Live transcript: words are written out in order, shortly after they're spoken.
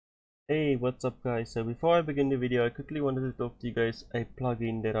Hey, what's up guys? So before I begin the video, I quickly wanted to talk to you guys a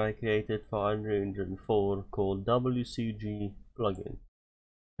plugin that I created for Unreal Engine 4 called WCGPlugin.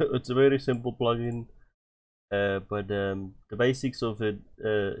 It's a very simple plugin, but the basics of it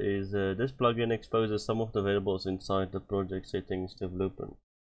is this plugin exposes some of the variables inside the project settings to blueprint.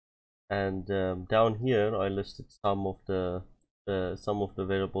 And down here I listed some of the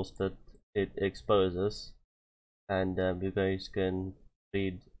variables that it exposes, and you guys can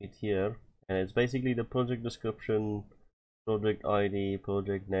read it here. And it's basically the project description, project ID,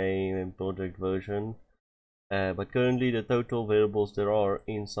 project name, and project version. But currently the total variables there are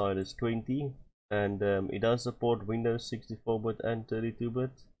inside is 20, and it does support Windows 64-bit and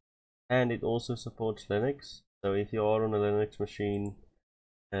 32-bit, and it also supports Linux. So if you are on a Linux machine,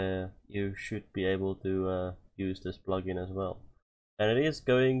 you should be able to use this plugin as well. And it is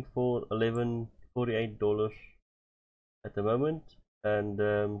going for $11.48 at the moment. And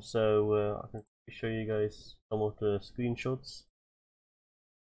I can show you guys some of the screenshots.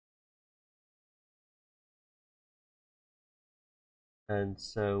 And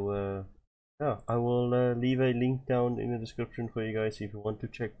so yeah, I will leave a link down in the description for you guys if you want to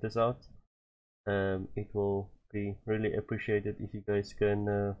check this out. It will be really appreciated if you guys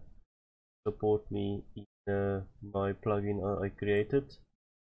can support me in my plugin I created.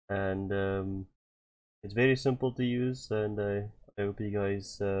 And it's very simple to use, and I hope you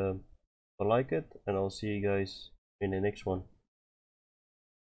guys will like it, and I'll see you guys in the next one.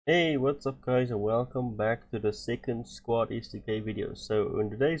 Hey, what's up guys, and welcome back to the second SquadSDK video. So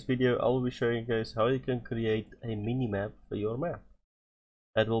in today's video I will be showing you guys how you can create a mini-map for your map.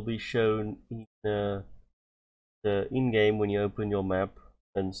 That will be shown in the in-game when you open your map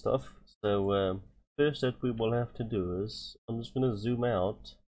and stuff. So first that we will have to do is, I'm just going to zoom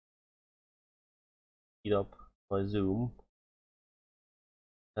out, speed up my zoom,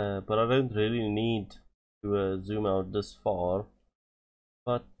 but I don't really need to zoom out this far.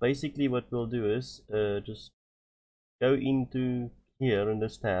 But basically what we'll do is just go into here in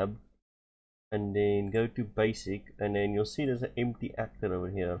this tab, and then go to basic, and then you'll see there's an empty actor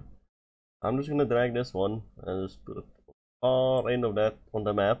over here. I'm just gonna drag this one and just put it far end of that on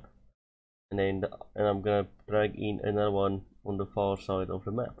the map, and then I'm gonna drag in another one on the far side of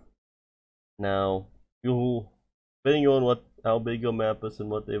the map. Now depending on how big your map is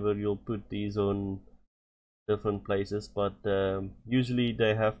and whatever, you'll put these on different places, but usually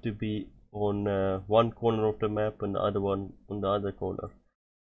they have to be on one corner of the map and the other one on the other corner.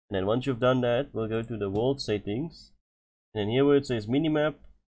 And then once you've done that, we'll go to the world settings, and here where it says minimap,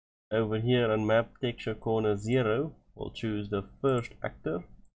 over here on map texture corner 0, we'll choose the first actor,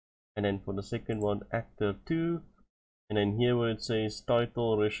 and then for the second one actor 2, and then here where it says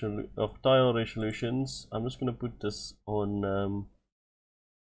tile resolutions, I'm just going to put this on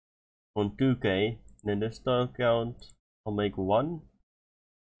 2K. Then this tile count I'll make 1,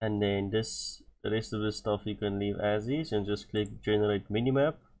 and then the rest of the stuff you can leave as is and just click generate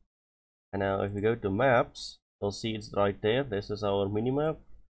minimap. And now if we go to maps, you'll see it's right there. This is our minimap,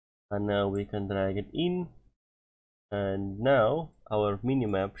 and now we can drag it in, and now our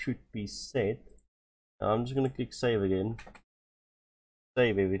minimap should be set. Now I'm just going to click save again,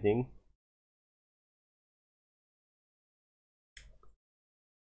 save everything,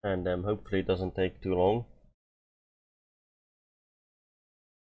 and hopefully it doesn't take too long.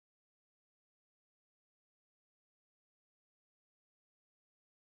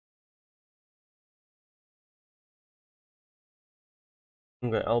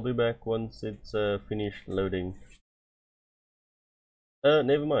 Okay, I'll be back once it's finished loading.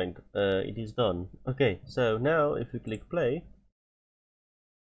 Never mind, it is done. Okay, so now if we click play,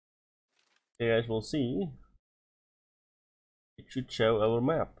 you guys will see it should show our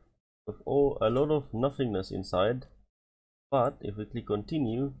map with a lot of nothingness inside. But if we click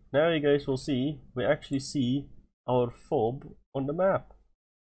continue, now you guys will see we actually see our fob on the map.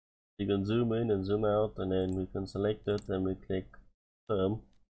 You can zoom in and zoom out, and then we can select it and we click confirm.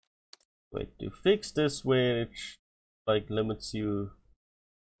 Wait, to fix this where it like limits you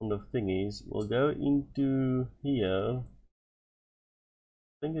on the thingies, we'll go into here.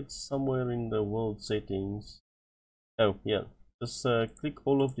 I think it's somewhere in the world settings. Oh yeah, just click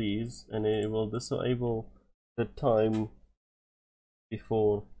all of these, and it will disable the time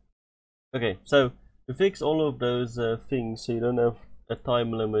before. Okay, so to fix all of those things so you don't have a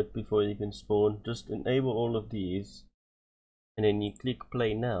time limit before you can spawn, just enable all of these, and then you click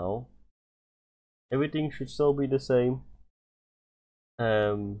play now. Everything should still be the same,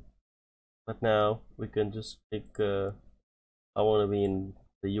 but now we can just click I want to be in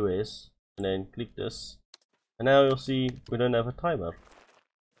the US, and then click this, and now you'll see we don't have a timer.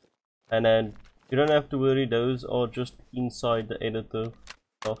 and then you don't have to worry, those are just inside the editor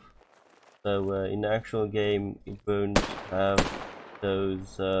stuff. So in the actual game it won't have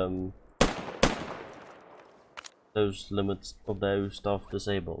those limits of those stuff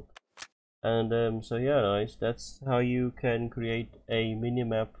disabled. And so yeah guys, that's how you can create a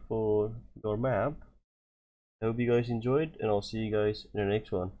minimap for your map. I hope you guys enjoyed, and I'll see you guys in the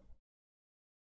next one.